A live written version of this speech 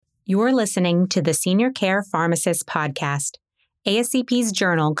You're listening to the Senior Care Pharmacist podcast, ASCP's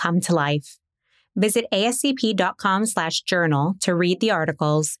journal come to life. Visit ascp.com/journal to read the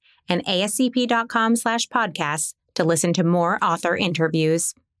articles and ascp.com/podcasts to listen to more author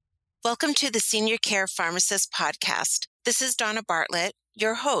interviews. Welcome to the Senior Care Pharmacist podcast. This is Donna Bartlett,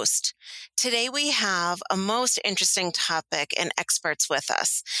 your host. Today we have a most interesting topic and experts with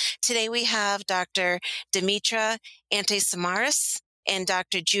us. Today we have Dr. Demetra Antimisiaris and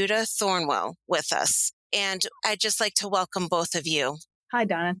Dr. Judah Thornwell with us. And I'd just like to welcome both of you. Hi,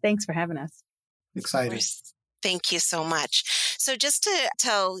 Donna. Thanks for having us. Excited. Thank you so much. So just to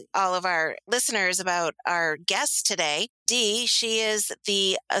tell all of our listeners about our guest today, Dee, she is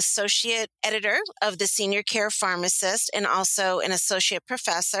the associate editor of the Senior Care Pharmacist and also an associate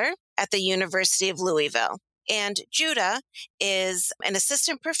professor at the University of Louisville. And Judah is an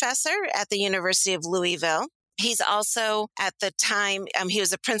assistant professor at the University of Louisville. He's also, at the time, he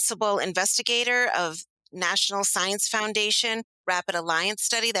was a principal investigator of National Science Foundation Rapid Alliance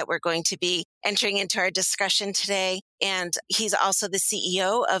study that we're going to be entering into our discussion today. And he's also the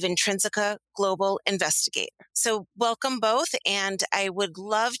CEO of Intrinsica Global Investigator. So welcome both. And I would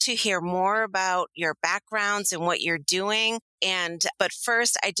love to hear more about your backgrounds and what you're doing. But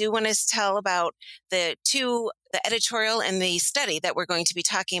first, I do want to tell about the editorial and the study that we're going to be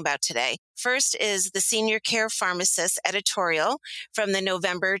talking about today. First is the Senior Care Pharmacist editorial from the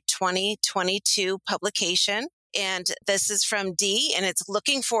November 2022 publication. And this is from Dee, and it's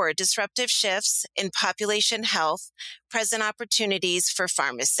looking for disruptive shifts in population health, present opportunities for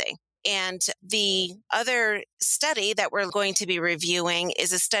pharmacy. And the other study that we're going to be reviewing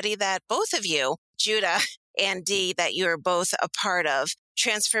is a study that both of you, Judah and Dee, that you are both a part of,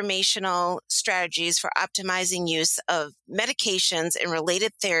 transformational strategies for optimizing use of medications and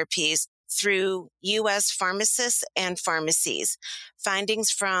related therapies through U.S. pharmacists and pharmacies,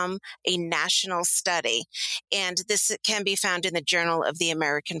 findings from a national study. And this can be found in the Journal of the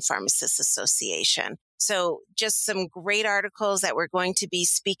American Pharmacists Association. So just some great articles that we're going to be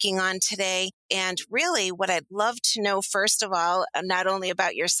speaking on today. And really what I'd love to know, first of all, not only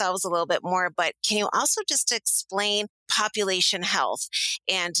about yourselves a little bit more, but can you also just explain population health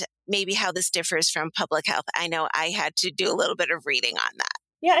and maybe how this differs from public health? I know I had to do a little bit of reading on that.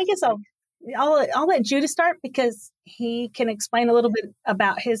 Yeah, I guess I'll let Judah start because he can explain a little bit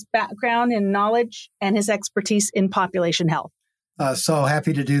about his background and knowledge and his expertise in population health. So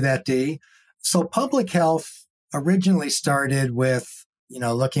happy to do that, Dee. So public health originally started with,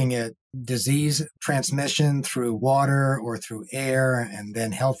 looking at disease transmission through water or through air, and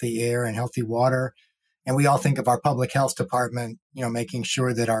then healthy air and healthy water. And we all think of our public health department, making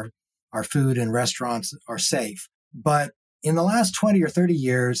sure that our food and restaurants are safe. But in the last 20 or 30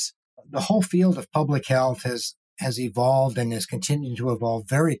 years, the whole field of public health has evolved and is continuing to evolve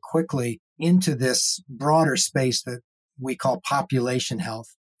very quickly into this broader space that we call population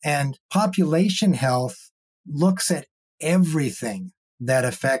health. And population health looks at everything that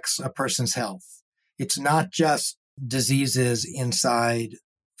affects a person's health. It's not just diseases inside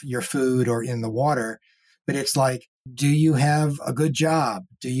your food or in the water, but it's like, do you have a good job?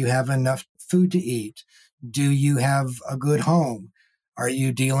 Do you have enough food to eat? Do you have a good home? Are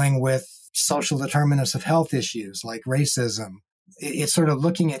you dealing with social determinants of health issues like racism? It's sort of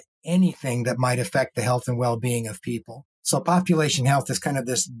looking at anything that might affect the health and well-being of people. So population health is kind of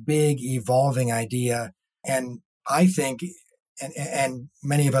this big evolving idea. And I think, and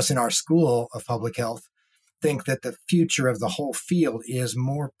many of us in our school of public health think that the future of the whole field is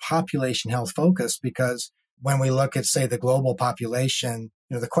more population health focused, because when we look at, say, the global population,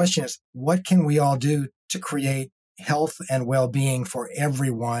 the question is, what can we all do to create health and well-being for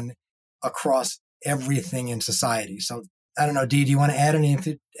everyone across everything in society? So I don't know, Dee, do you want to add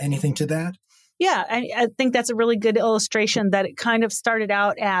anything to that? Yeah, I think that's a really good illustration that it kind of started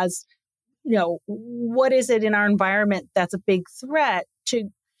out as, what is it in our environment that's a big threat, to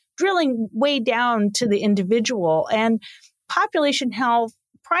drilling way down to the individual. And population health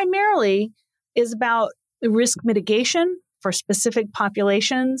primarily is about risk mitigation for specific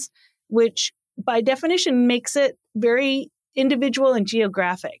populations, which by definition makes it very individual and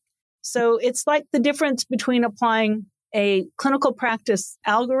geographic. So it's like the difference between applying a clinical practice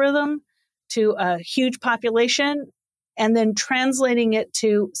algorithm to a huge population and then translating it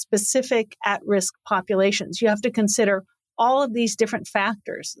to specific at-risk populations. You have to consider all of these different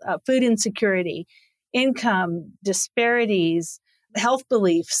factors, food insecurity, income, disparities, health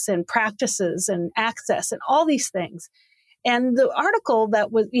beliefs and practices and access and all these things. And the article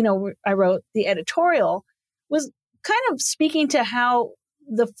that was, I wrote, the editorial, was kind of speaking to how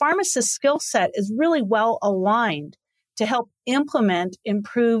the pharmacist skill set is really well aligned to help implement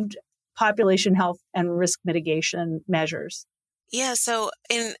improved population health and risk mitigation measures. Yeah. So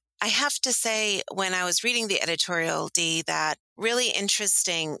I have to say, when I was reading the editorial, Dee, that really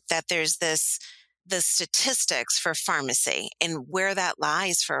interesting that there's the statistics for pharmacy and where that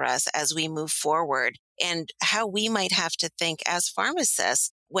lies for us as we move forward and how we might have to think as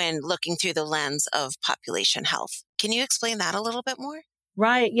pharmacists when looking through the lens of population health. Can you explain that a little bit more?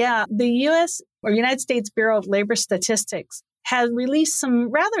 Right. Yeah. The U.S. or United States Bureau of Labor Statistics has released some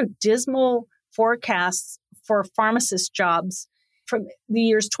rather dismal forecasts for pharmacist jobs from the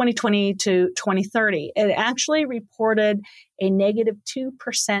years 2020 to 2030. It actually reported a negative 2%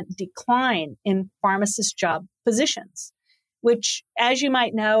 decline in pharmacist job positions, which, as you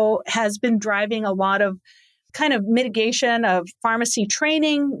might know, has been driving a lot of kind of mitigation of pharmacy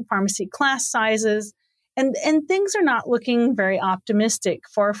training, pharmacy class sizes, and things are not looking very optimistic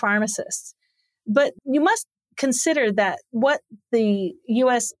for pharmacists. But you must consider that what the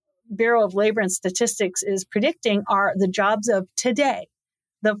U.S. Bureau of Labor and Statistics is predicting are the jobs of today,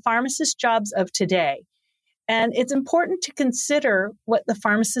 the pharmacist jobs of today. And it's important to consider what the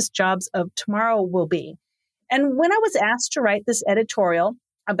pharmacist jobs of tomorrow will be. And when I was asked to write this editorial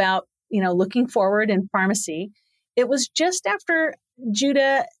about, looking forward in pharmacy, it was just after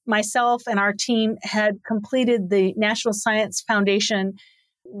Judah, myself, and our team had completed the National Science Foundation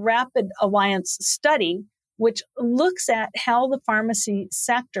Rapid Alliance study, which looks at how the pharmacy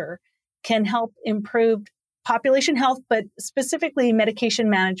sector can help improve population health, but specifically medication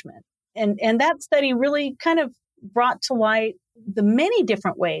management. And that study really kind of brought to light the many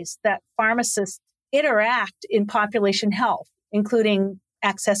different ways that pharmacists interact in population health, including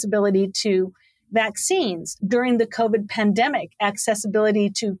accessibility to vaccines during the COVID pandemic, accessibility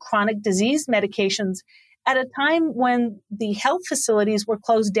to chronic disease medications at a time when the health facilities were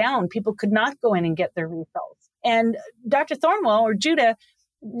closed down. People could not go in and get their refills. And Dr. Thornwell, or Judah,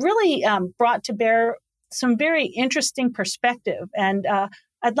 really brought to bear some very interesting perspective. And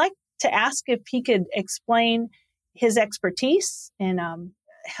I'd like to ask if he could explain his expertise in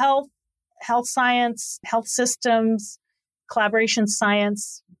health science, health systems, collaboration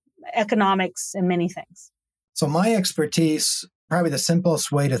science, economics, and many things. So my expertise, probably the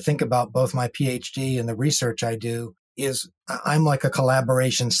simplest way to think about both my PhD and the research I do, is I'm like a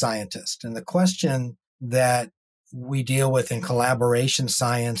collaboration scientist. And the question that we deal with in collaboration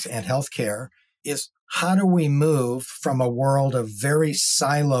science and healthcare is, how do we move from a world of very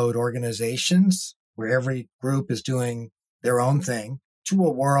siloed organizations where every group is doing their own thing to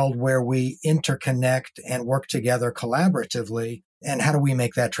a world where we interconnect and work together collaboratively? And how do we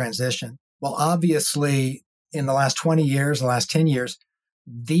make that transition? Well, obviously, in the last 20 years, the last 10 years,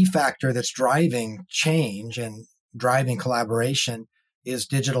 the factor that's driving change and driving collaboration is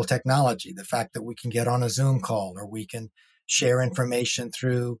digital technology. The fact that we can get on a Zoom call, or we can share information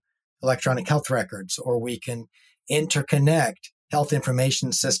through electronic health records, or we can interconnect health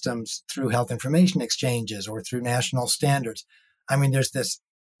information systems through health information exchanges or through national standards. I mean, there's this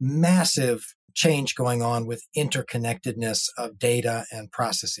massive change going on with interconnectedness of data and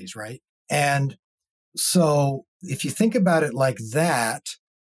processes, right? And so if you think about it like that,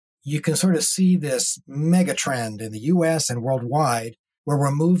 you can sort of see this mega trend in the US and worldwide, where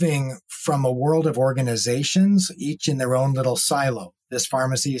we're moving from a world of organizations, each in their own little silo. This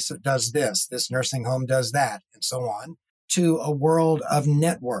pharmacy does this nursing home does that, and so on, to a world of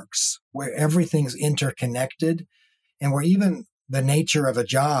networks where everything's interconnected and where even the nature of a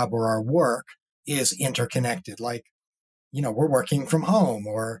job or our work is interconnected. Like, we're working from home,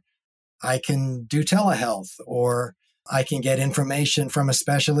 or I can do telehealth, or I can get information from a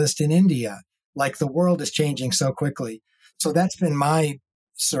specialist in India. Like, the world is changing so quickly. So that's been my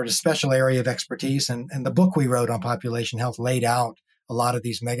sort of special area of expertise. And the book we wrote on population health laid out a lot of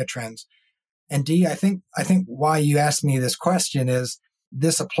these megatrends. And Dee, I think why you asked me this question is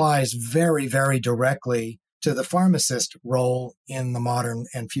this applies very, very directly to the pharmacist role in the modern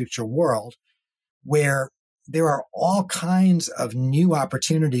and future world, where there are all kinds of new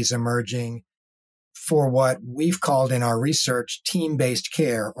opportunities emerging for what we've called in our research team-based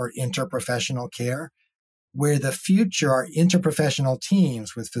care or interprofessional care, where the future are interprofessional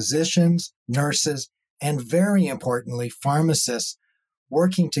teams with physicians, nurses, and very importantly, pharmacists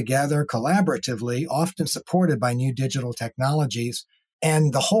working together collaboratively, often supported by new digital technologies.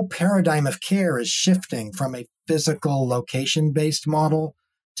 And the whole paradigm of care is shifting from a physical location-based model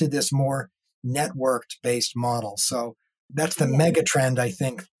to this more networked-based model. So that's the mega trend, I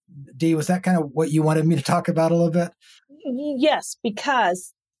think. Dee, was that kind of what you wanted me to talk about a little bit? Yes,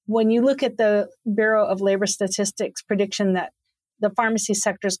 because when you look at the Bureau of Labor Statistics prediction that the pharmacy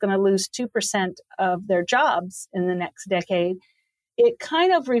sector is going to lose 2% of their jobs in the next decade, it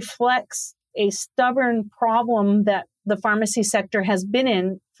kind of reflects a stubborn problem that the pharmacy sector has been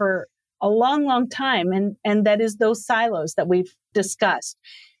in for a long, long time. And that is those silos that we've discussed.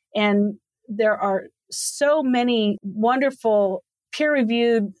 And there are so many wonderful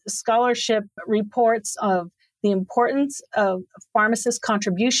peer-reviewed scholarship reports of the importance of pharmacist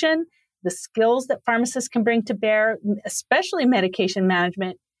contribution, the skills that pharmacists can bring to bear, especially medication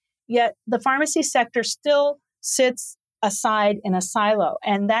management. Yet the pharmacy sector still sits aside in a silo.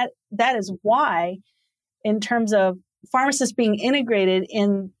 And that is why, in terms of pharmacists being integrated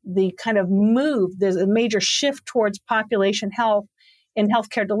in the kind of move, there's a major shift towards population health and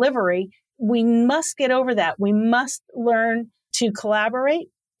healthcare delivery. We must get over that. We must learn to collaborate.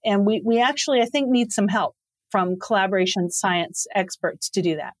 And we actually, I think, need some help from collaboration science experts to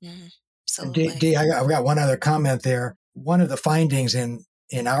do that. Absolutely. Dee, I've got one other comment there. One of the findings in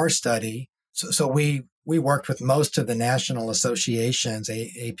our study, so we worked with most of the national associations,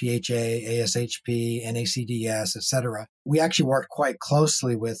 APHA, ASHP, NACDS, et cetera. We actually worked quite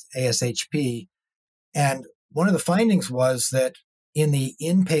closely with ASHP. And one of the findings was that in the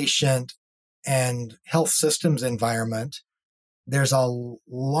inpatient and health systems environment, there's a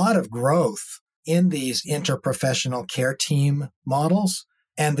lot of growth in these interprofessional care team models.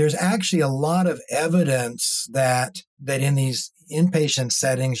 And there's actually a lot of evidence that in these inpatient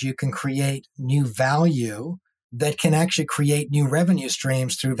settings, you can create new value that can actually create new revenue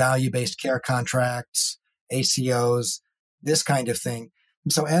streams through value-based care contracts, ACOs, this kind of thing.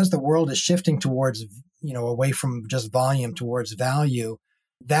 And so as the world is shifting towards, away from just volume towards value,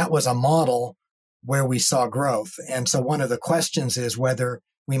 that was a model where we saw growth. And so one of the questions is whether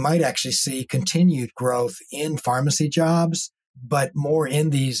we might actually see continued growth in pharmacy jobs, but more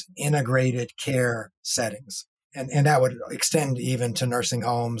in these integrated care settings. And that would extend even to nursing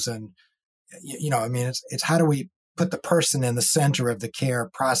homes. And, it's how do we put the person in the center of the care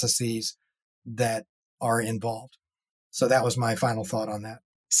processes that are involved? So that was my final thought on that.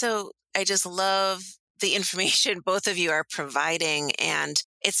 So I just love the information both of you are providing, and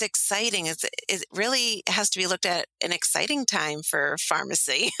it's exciting. It really has to be looked at an exciting time for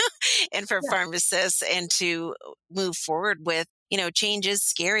pharmacy and for pharmacists, and to move forward with, change is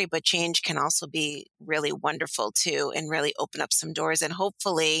scary, but change can also be really wonderful too, and really open up some doors. And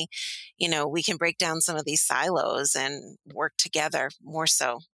hopefully, we can break down some of these silos and work together more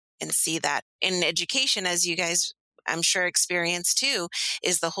so, and see that in education, as you guys I'm sure experience too,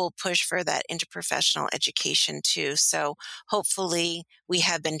 is the whole push for that interprofessional education too. So hopefully we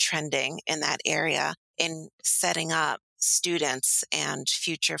have been trending in that area in setting up students and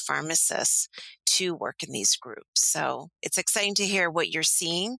future pharmacists to work in these groups. So it's exciting to hear what you're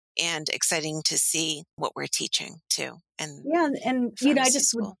seeing, and exciting to see what we're teaching too. And I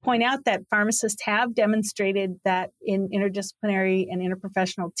just would point out that pharmacists have demonstrated that in interdisciplinary and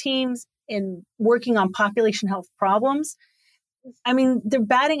interprofessional teams, in working on population health problems, they're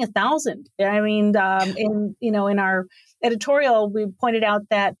batting 1,000. In our editorial, we pointed out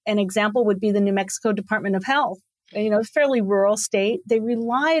that an example would be the New Mexico Department of Health. Fairly rural state. They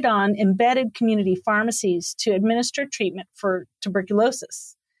relied on embedded community pharmacies to administer treatment for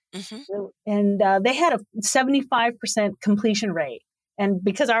tuberculosis. Mm-hmm. And they had a 75% completion rate. And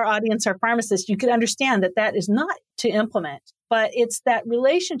because our audience are pharmacists, you could understand that is not to implement. But it's that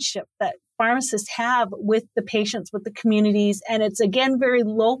relationship that pharmacists have with the patients, with the communities. And it's, again, very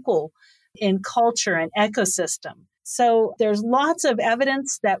local in culture and ecosystem. So there's lots of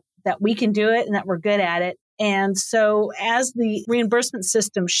evidence that we can do it and that we're good at it. And so as the reimbursement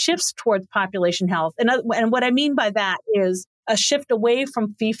system shifts towards population health, and what I mean by that is a shift away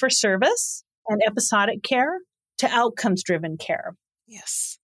from fee-for-service and episodic care to outcomes-driven care.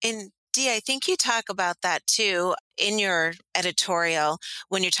 Yes. And Dee, I think you talk about that too in your editorial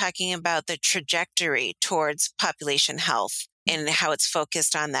when you're talking about the trajectory towards population health and how it's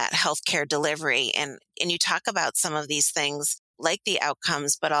focused on that healthcare delivery. And you talk about some of these things like the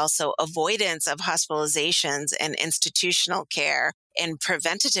outcomes, but also avoidance of hospitalizations and institutional care and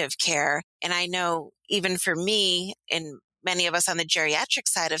preventative care. And I know even for me and many of us on the geriatric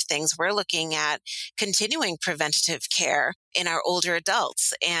side of things, we're looking at continuing preventative care in our older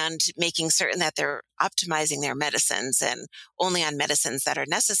adults and making certain that they're optimizing their medicines and only on medicines that are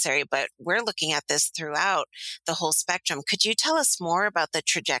necessary. But we're looking at this throughout the whole spectrum. Could you tell us more about the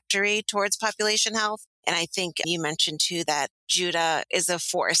trajectory towards population health? And I think you mentioned too that Judah is a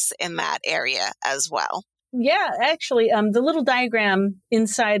force in that area as well. Yeah, actually, the little diagram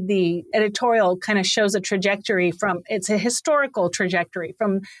inside the editorial kind of shows a trajectory it's a historical trajectory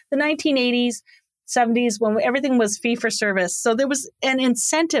from the 1980s. 70s when everything was fee for service. So there was an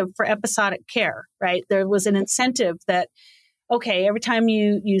incentive for episodic care, right? There was an incentive that, okay, every time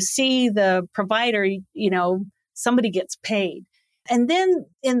you see the provider, somebody gets paid. And then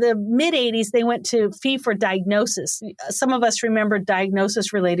in the mid 80s, they went to fee for diagnosis. Some of us remember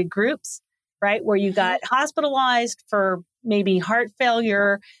diagnosis related groups, right? Where you got hospitalized for maybe heart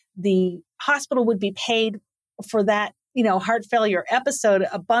failure. The hospital would be paid for that, heart failure episode,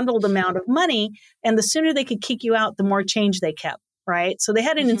 a bundled amount of money. And the sooner they could kick you out, the more change they kept, right? So they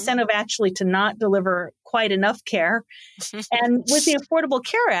had an incentive actually to not deliver quite enough care. And with the Affordable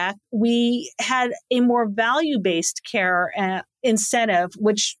Care Act, we had a more value-based care incentive,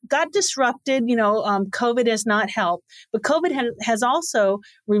 which got disrupted. COVID has not helped, but COVID has also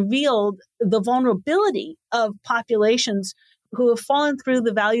revealed the vulnerability of populations who have fallen through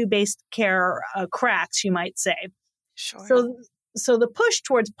the value-based care cracks, you might say. Sure. So the push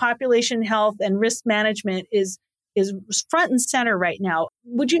towards population health and risk management is front and center right now.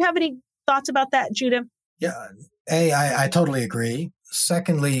 Would you have any thoughts about that, Judah? Yeah. I totally agree.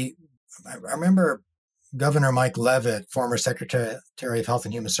 Secondly, I remember Governor Mike Leavitt, former Secretary of Health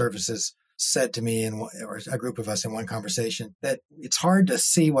and Human Services, said to me or a group of us in one conversation that it's hard to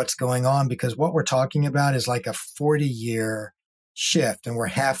see what's going on because what we're talking about is like a 40-year shift, and we're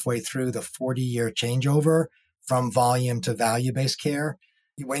halfway through the 40-year changeover from volume to value-based care.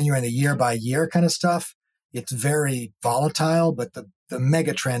 When you're in the year-by-year kind of stuff, it's very volatile, but the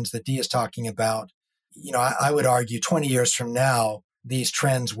mega trends that Dee is talking about, I would argue 20 years from now, these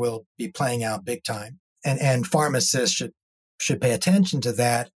trends will be playing out big time. And pharmacists should pay attention to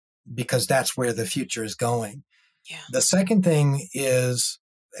that because that's where the future is going. Yeah. The second thing is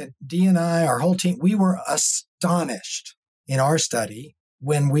Dee and I, our whole team, we were astonished in our study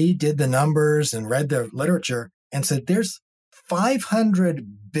when we did the numbers and read the literature and said, there's $500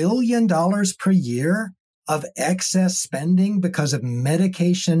 billion per year of excess spending because of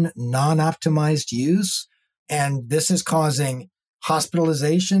medication non-optimized use. And this is causing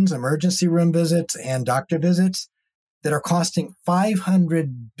hospitalizations, emergency room visits, and doctor visits that are costing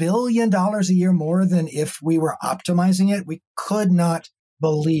 $500 billion a year more than if we were optimizing it. We could not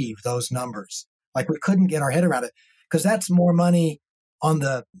believe those numbers. Like we couldn't get our head around it because that's more money on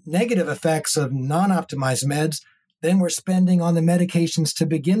the negative effects of non-optimized meds than we're spending on the medications to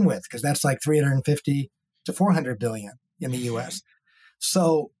begin with, because that's like 350 to 400 billion in the US.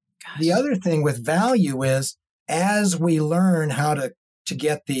 So the other thing with value is as we learn how to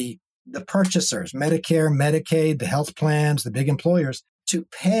get the purchasers, Medicare, Medicaid, the health plans, the big employers to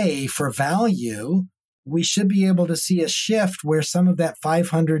pay for value, we should be able to see a shift where some of that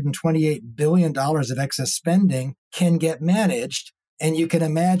 $528 billion of excess spending can get managed. And you can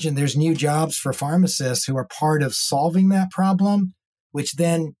imagine there's new jobs for pharmacists who are part of solving that problem, which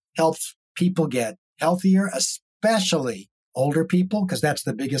then helps people get healthier, especially older people, because that's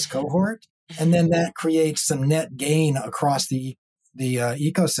the biggest cohort. And then that creates some net gain across the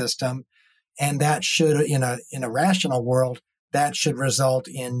ecosystem. And that should, in a rational world, that should result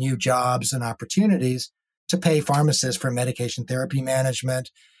in new jobs and opportunities to pay pharmacists for medication therapy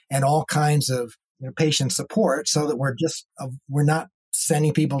management and all kinds of patient support, so that we're not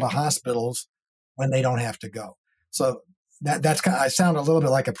sending people to hospitals when they don't have to go. So that's kind of, I sound a little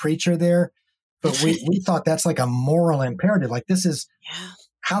bit like a preacher there, but we thought that's like a moral imperative. Like this is,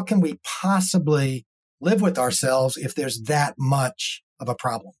 how can we possibly live with ourselves if there's that much of a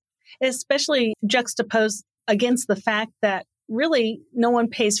problem? Especially juxtaposed against the fact that really no one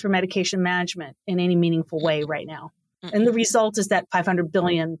pays for medication management in any meaningful way right now. And the result is that 500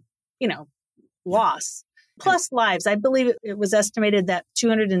 billion, loss. Plus lives. I believe it was estimated that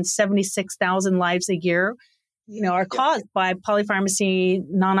 276,000 lives a year, are caused by polypharmacy,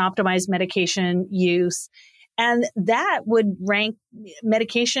 non-optimized medication use. And that would rank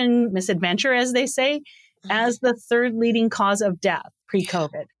medication misadventure, as they say, as the third leading cause of death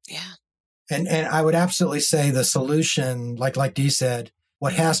pre-COVID. Yeah. And I would absolutely say the solution, like Dee said,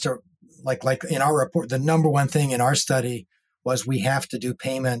 what has to, like in our report, the number one thing in our study was we have to do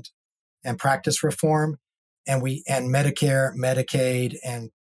payment and practice reform, and Medicare, Medicaid, and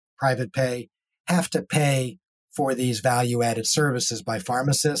private pay have to pay for these value-added services by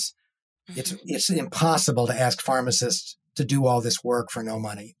pharmacists. It's impossible to ask pharmacists to do all this work for no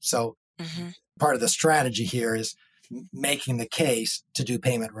money. So part of the strategy here is making the case to do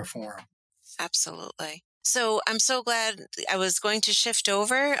payment reform. Absolutely. So I'm so glad. I was going to shift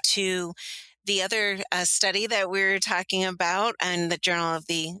over to the other study that we're talking about in the Journal of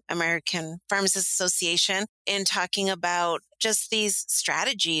the American Pharmacists Association, in talking about just these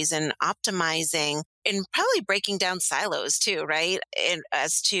strategies and optimizing and probably breaking down silos too, right? And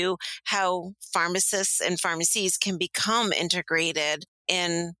as to how pharmacists and pharmacies can become integrated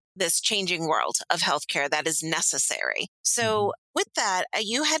in this changing world of healthcare that is necessary. So with that,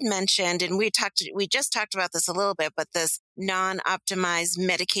 you had mentioned, and we just talked about this a little bit, but this non-optimized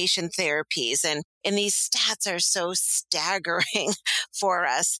medication therapies, and these stats are so staggering for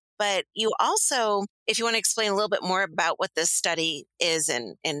us. But you also, if you want to explain a little bit more about what this study is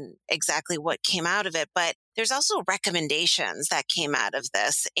and exactly what came out of it, but there's also recommendations that came out of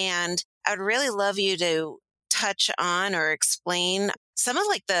this. And I would really love you to touch on or explain some of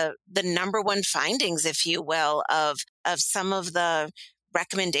like the number one findings, if you will, of some of the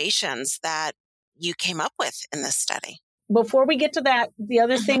recommendations that you came up with in this study. Before we get to that, the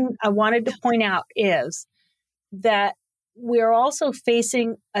other thing I wanted to point out is that we're also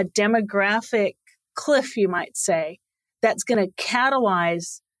facing a demographic cliff, you might say, that's going to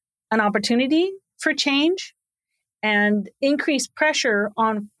catalyze an opportunity for change and increase pressure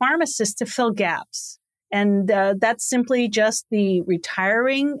on pharmacists to fill gaps. And that's simply just the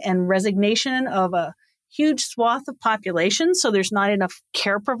retiring and resignation of a huge swath of population. So there's not enough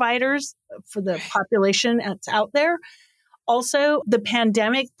care providers for the population that's out there. Also, the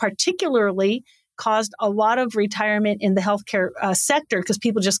pandemic particularly caused a lot of retirement in the healthcare sector because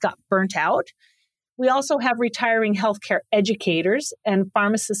people just got burnt out. We also have retiring healthcare educators, and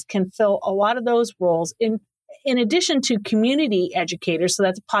pharmacists can fill a lot of those roles in addition to community educators. So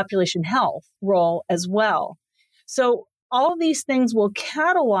that's a population health role as well. So all of these things will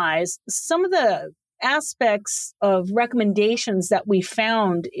catalyze some of the aspects of recommendations that we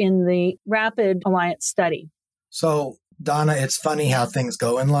found in the Rapid Alliance study. So, Donna, it's funny how things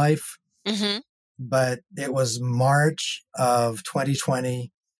go in life, but it was March of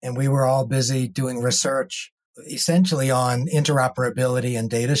 2020, and we were all busy doing research essentially on interoperability and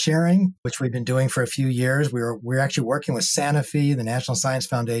data sharing, which we've been doing for a few years. We're actually working with Sanofi, the National Science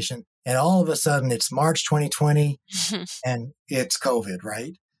Foundation, and all of a sudden it's March 2020 and it's COVID,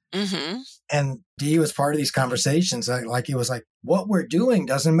 right? And Dee was part of these conversations. It was like, what we're doing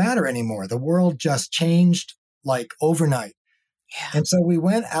doesn't matter anymore. The world just changed like overnight. Yeah. And so we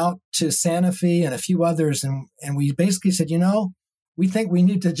went out to Sanofi and a few others, and we basically said, we think we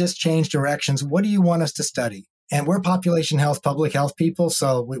need to just change directions. What do you want us to study? And we're population health, public health people,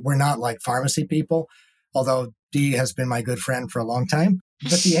 so we're not like pharmacy people, although Dee has been my good friend for a long time.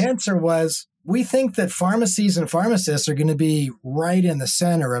 But the answer was, we think that pharmacies and pharmacists are going to be right in the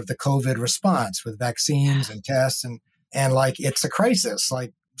center of the COVID response with vaccines and tests, and like it's a crisis.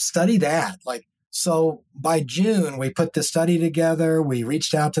 Like, study that. So by June, we put the study together. We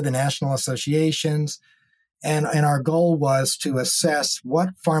reached out to the national associations. And our goal was to assess what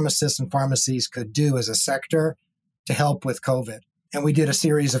pharmacists and pharmacies could do as a sector to help with COVID. And we did a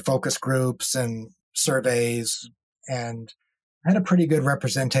series of focus groups and surveys and had a pretty good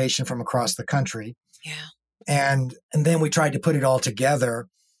representation from across the country. Yeah. And then we tried to put it all together.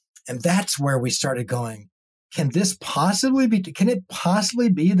 And that's where we started going, can it possibly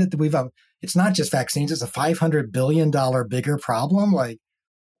be that it's not just vaccines, it's a $500 billion bigger problem? Like,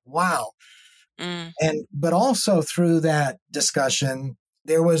 wow. But also through that discussion,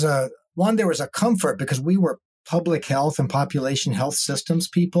 there was a comfort because we were public health and population health systems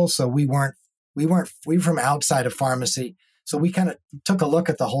people. So we were from outside of pharmacy. So we kind of took a look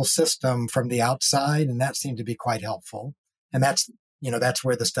at the whole system from the outside, and that seemed to be quite helpful. And that's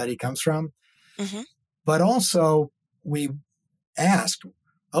where the study comes from. But also we asked,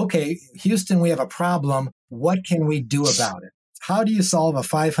 okay, Houston, we have a problem. What can we do about it? How do you solve a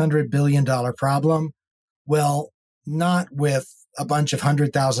 $500 billion problem? Well, not with a bunch of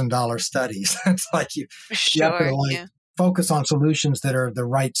 $100,000 studies. It's like you have to focus on solutions that are the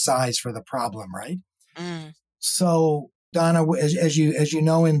right size for the problem, right? So, Donna, as you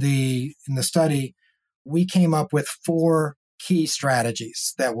know, in the study, we came up with 4 key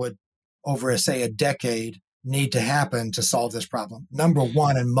strategies that would, over a decade, need to happen to solve this problem. Number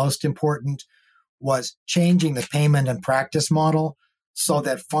 1, and most important, was changing the payment and practice model so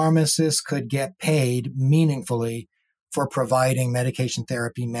that pharmacists could get paid meaningfully for providing medication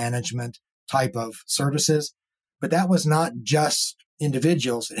therapy management type of services. But that was not just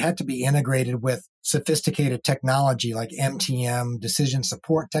individuals. It had to be integrated with sophisticated technology like MTM, decision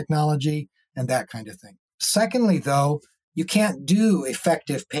support technology, and that kind of thing. Secondly, though, you can't do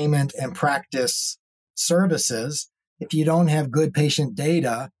effective payment and practice services if you don't have good patient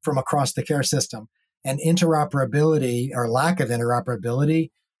data from across the care system. And interoperability or lack of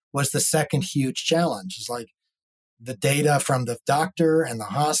interoperability was the second huge challenge. It's like the data from the doctor and the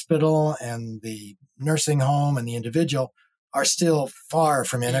hospital and the nursing home and the individual are still far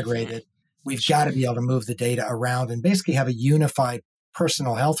from integrated. We've got to be able to move the data around and basically have a unified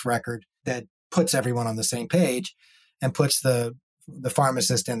personal health record that puts everyone on the same page and puts the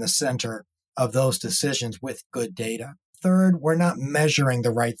pharmacist in the center of those decisions with good data. Third, we're not measuring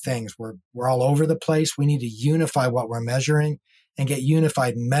the right things. We're all over the place. We need to unify what we're measuring and get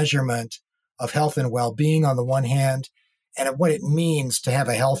unified measurement of health and well-being on the one hand, and of what it means to have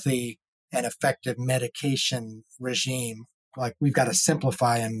a healthy and effective medication regime. Like, we've got to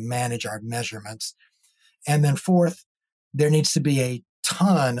simplify and manage our measurements. And then fourth, there needs to be a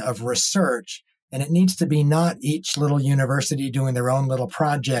ton of research, and it needs to be not each little university doing their own little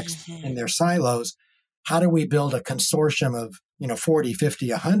projects in their silos. How do we build a consortium of 40, 50,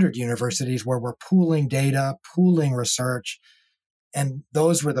 100 universities where we're pooling data, pooling research? And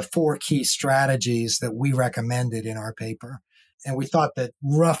those were the 4 key strategies that we recommended in our paper. And we thought that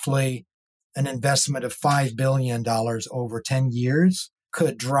roughly an investment of $5 billion over 10 years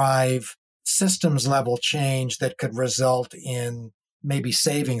could drive systems level change that could result in maybe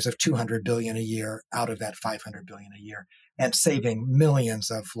savings of $200 billion a year out of that $500 billion a year, and saving millions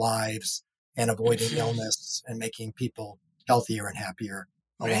of lives and avoiding illness and making people healthier and happier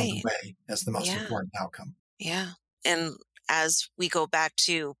along the way as the most important outcome. Yeah. And as we go back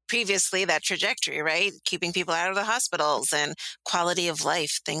to previously, that trajectory, right? Keeping people out of the hospitals and quality of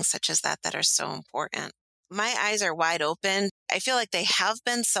life, things such as that are so important. My eyes are wide open. I feel like they have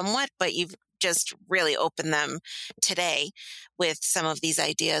been somewhat, but you've just really opened them today with some of these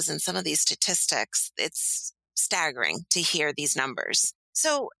ideas and some of these statistics. It's staggering to hear these numbers.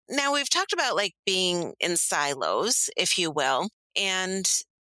 So now we've talked about like being in silos, if you will, and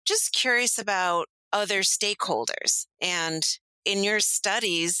just curious about other stakeholders. And in your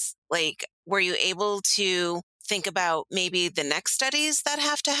studies, like, were you able to think about maybe the next studies that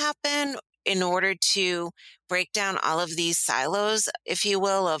have to happen in order to break down all of these silos, if you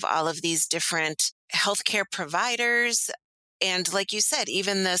will, of all of these different healthcare providers? And like you said,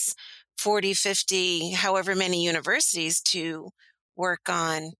 even this 40, 50, however many universities to work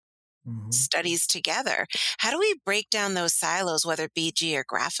on studies together. How do we break down those silos, whether it be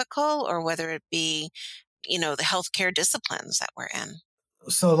geographical or whether it be, the healthcare disciplines that we're in?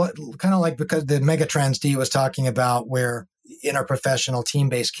 So kind of like, because the megatrends Dee was talking about, where interprofessional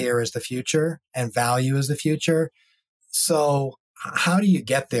team-based care is the future and value is the future. So how do you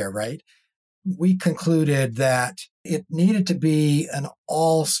get there, right? We concluded that it needed to be an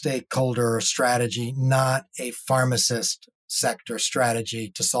all-stakeholder strategy, not a pharmacist sector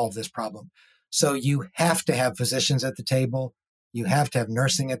strategy to solve this problem. So you have to have physicians at the table. You have to have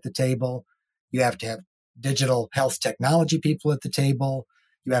nursing at the table. You have to have digital health technology people at the table.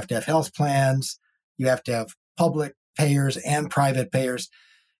 You have to have health plans. You have to have public payers and private payers.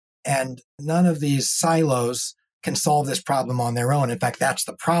 And none of these silos can solve this problem on their own. In fact, that's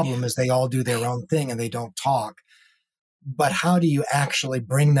the problem, is they all do their own thing and they don't talk. But how do you actually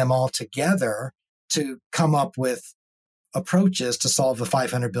bring them all together to come up with approaches to solve the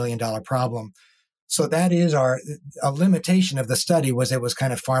 $500 billion problem? So that is a limitation of the study, was it was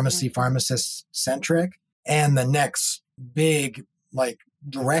kind of pharmacist centric. And the next big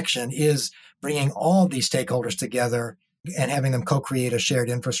direction is bringing all these stakeholders together and having them co-create a shared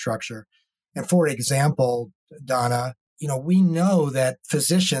infrastructure. And for example, Donna, we know that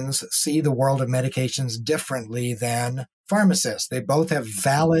physicians see the world of medications differently than pharmacists. They both have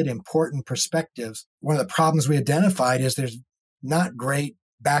valid, important perspectives. One of the problems we identified is there's not great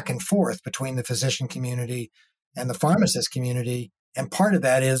back and forth between the physician community and the pharmacist community. And part of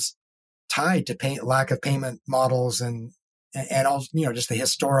that is tied to lack of payment models and also, just the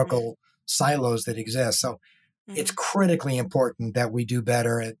historical silos that exist. So it's critically important that we do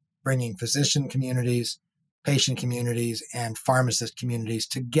better at bringing physician communities, patient communities, and pharmacist communities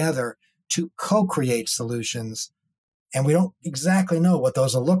together to co-create solutions. And we don't exactly know what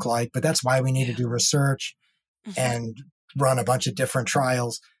those will look like, but that's why we need to do research and run a bunch of different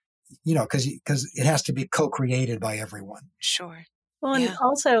trials, because it has to be co-created by everyone. Sure. Well, and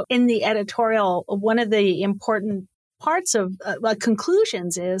also in the editorial, one of the important parts of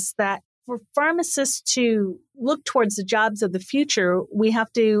conclusions is that for pharmacists to look towards the jobs of the future, we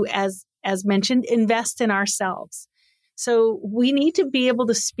have to, as mentioned, invest in ourselves. So we need to be able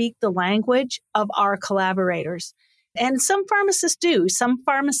to speak the language of our collaborators. And some pharmacists do. Some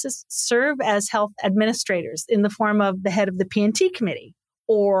pharmacists serve as health administrators in the form of the head of the P&T committee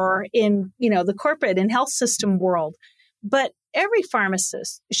or in, the corporate and health system world. But every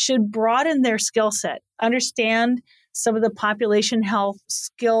pharmacist should broaden their skill set, understand some of the population health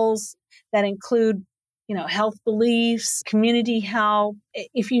skills that include, health beliefs, community health.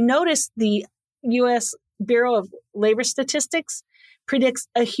 If you notice, the U.S. Bureau of Labor Statistics predicts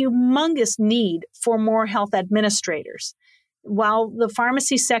a humongous need for more health administrators. While the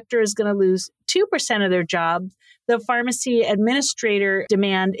pharmacy sector is going to lose 2% of their jobs, the pharmacy administrator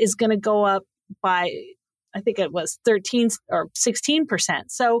demand is going to go up by, I think it was 13 or 16%.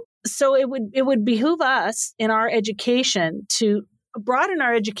 So it would behoove us in our education to broaden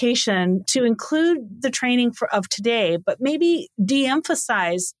our education to include the training of today, but maybe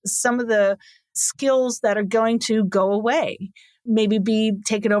de-emphasize some of the skills that are going to go away, maybe be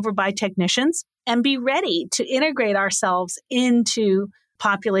taken over by technicians, and be ready to integrate ourselves into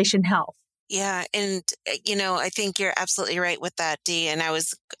population health. Yeah. And, I think you're absolutely right with that, Dee. And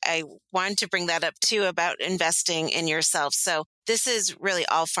I wanted to bring that up too about investing in yourself. So this is really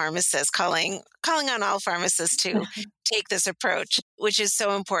all pharmacists calling on all pharmacists to take this approach, which is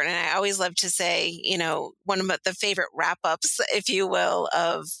so important. And I always love to say, one of the favorite wrap ups, if you will,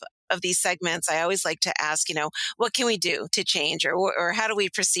 of these segments, I always like to ask, what can we do to change, or how do we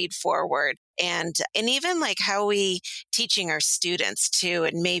proceed forward? And even like how we teaching our students too,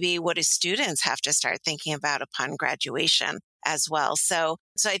 and maybe what do students have to start thinking about upon graduation as well. So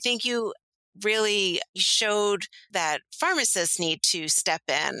I think you really showed that pharmacists need to step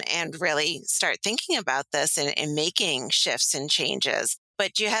in and really start thinking about this and making shifts and changes.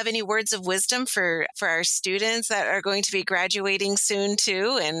 But do you have any words of wisdom for our students that are going to be graduating soon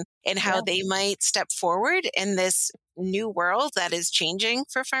too, and how they might step forward in this new world that is changing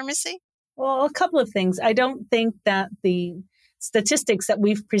for pharmacy? Well, a couple of things. I don't think that the statistics that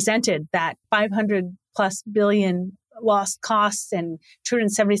we've presented, that 500 plus billion lost costs and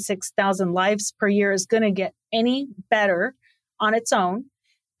 276,000 lives per year, is going to get any better on its own,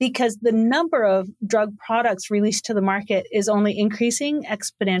 because the number of drug products released to the market is only increasing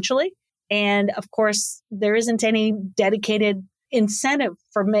exponentially. And of course, there isn't any dedicated incentive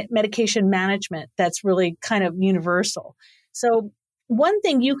for medication management that's really kind of universal. So one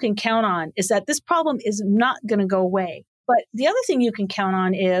thing you can count on is that this problem is not going to go away. But the other thing you can count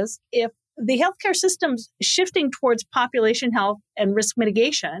on is if the healthcare system's shifting towards population health and risk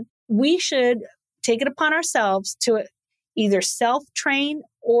mitigation, we should take it upon ourselves to either self-train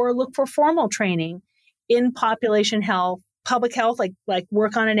or look for formal training in population health, public health, like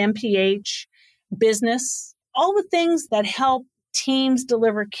work on an MPH, business, all the things that help teams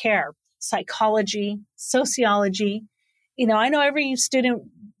deliver care, psychology, sociology. I know every student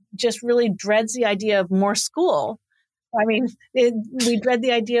just really dreads the idea of more school. I mean, we dread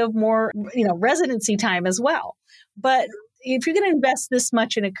the idea of more, residency time as well. But if you're going to invest this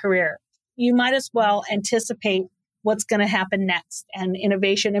much in a career, you might as well anticipate what's going to happen next and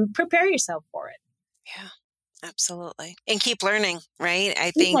innovation, and prepare yourself for it. Yeah, absolutely. And keep learning, right? I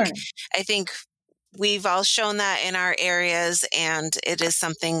think we've all shown that in our areas, and it is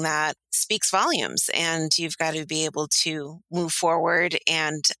something that speaks volumes, and you've got to be able to move forward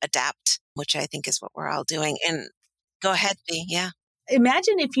and adapt, which I think is what we're all doing. And go ahead, Dee. Yeah.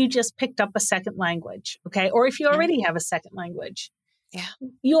 Imagine if you just picked up a second language, okay? Or if you already have a second language. Yeah.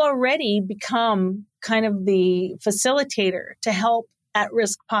 You already become kind of the facilitator to help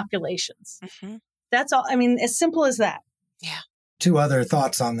at-risk populations. Mm-hmm. That's all. I mean, as simple as that. Yeah. Two other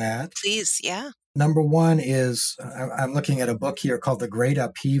thoughts on that. Please. Yeah. Number one is I'm looking at a book here called The Great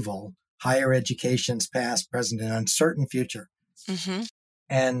Upheaval, Higher Education's Past, Present, and Uncertain Future. Mm-hmm.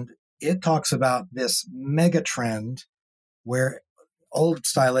 And it talks about this mega trend where old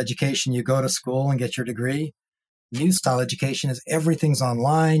style education, you go to school and get your degree. New style education is everything's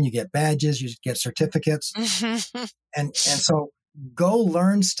online. You get badges, you get certificates. And so go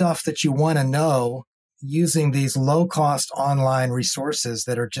learn stuff that you want to know using these low cost online resources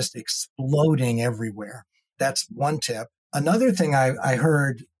that are just exploding everywhere. That's one tip. Another thing I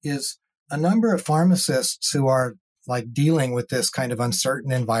heard is a number of pharmacists who are like dealing with this kind of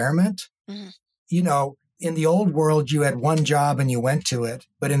uncertain environment. Mm-hmm. In the old world, you had one job and you went to it.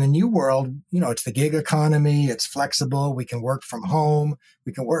 But in the new world, it's the gig economy. It's flexible. We can work from home.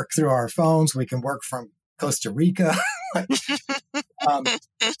 We can work through our phones. We can work from Costa Rica.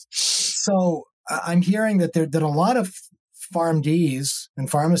 So I'm hearing that a lot of PharmDs and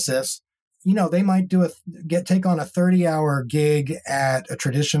pharmacists, they might take on a 30-hour gig at a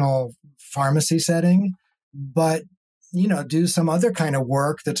traditional pharmacy setting, but do some other kind of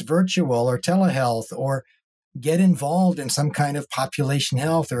work that's virtual or telehealth, or get involved in some kind of population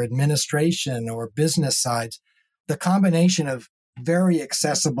health or administration or business sides. The combination of very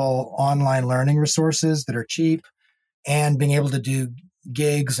accessible online learning resources that are cheap and being able to do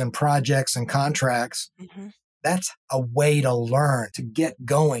gigs and projects and contracts, mm-hmm. That's a way to learn, to get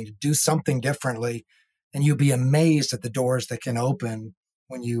going, to do something differently. And you'll be amazed at the doors that can open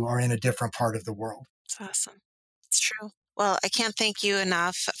when you are in a different part of the world. It's awesome. It's true. Well, I can't thank you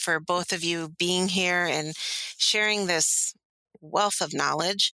enough for both of you being here and sharing this wealth of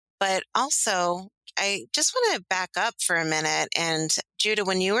knowledge. But also, I just want to back up for a minute. And Judah,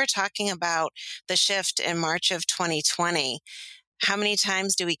 when you were talking about the shift in March of 2020, how many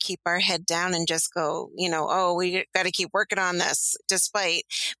times do we keep our head down and just go, oh, we got to keep working on this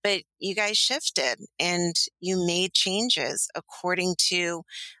but you guys shifted and you made changes according to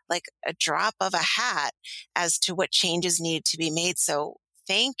like a drop of a hat as to what changes needed to be made. So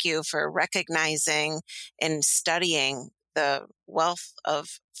thank you for recognizing and studying the wealth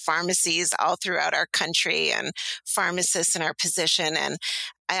of pharmacies all throughout our country and pharmacists in our position. And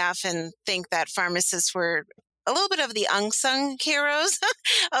I often think that pharmacists were a little bit of the unsung heroes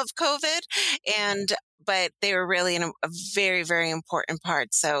of COVID, but they were really a very, very important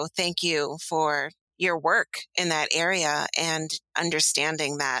part. So thank you for your work in that area and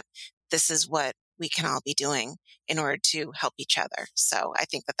understanding that this is what we can all be doing in order to help each other. So I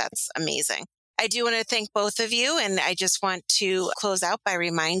think that that's amazing. I do want to thank both of you, and I just want to close out by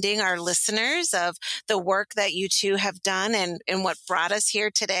reminding our listeners of the work that you two have done and what brought us here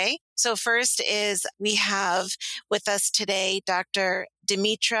today. So first is we have with us today Dr.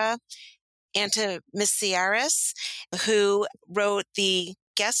 Demetra Antimisiaris, who wrote the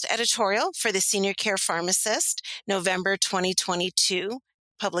Guest Editorial for the Senior Care Pharmacist, November 2022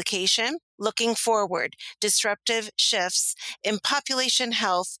 publication, Looking Forward, Disruptive Shifts in Population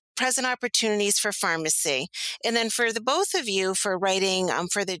Health, Present Opportunities for Pharmacy. And then for the both of you for writing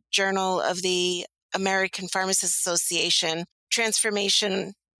for the Journal of the American Pharmacists Association,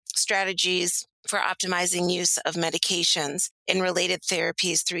 Transformation Strategies for Optimizing Use of Medications in Related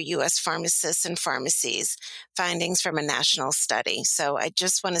Therapies through U.S. Pharmacists and Pharmacies, Findings from a National Study. So I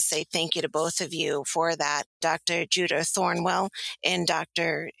just want to say thank you to both of you for that, Dr. Judah Thornwell and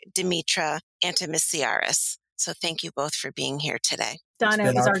Dr. Demetra Antimisiaris. So thank you both for being here today. Donna,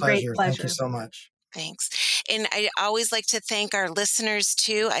 it was our great pleasure. Thank you so much. Thanks. And I always like to thank our listeners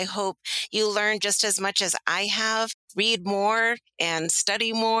too. I hope you learn just as much as I have. Read more and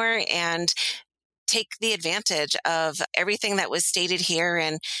study more and take the advantage of everything that was stated here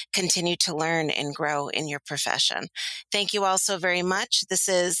and continue to learn and grow in your profession. Thank you all so very much. This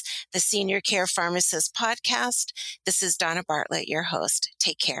is the Senior Care Pharmacist podcast. This is Donna Bartlett, your host.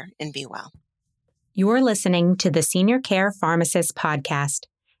 Take care and be well. You're listening to the Senior Care Pharmacist podcast,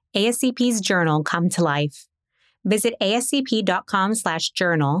 ASCP's journal come to life. Visit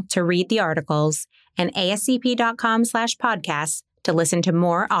ascp.com/journal to read the articles and ascp.com/podcasts to listen to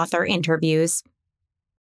more author interviews.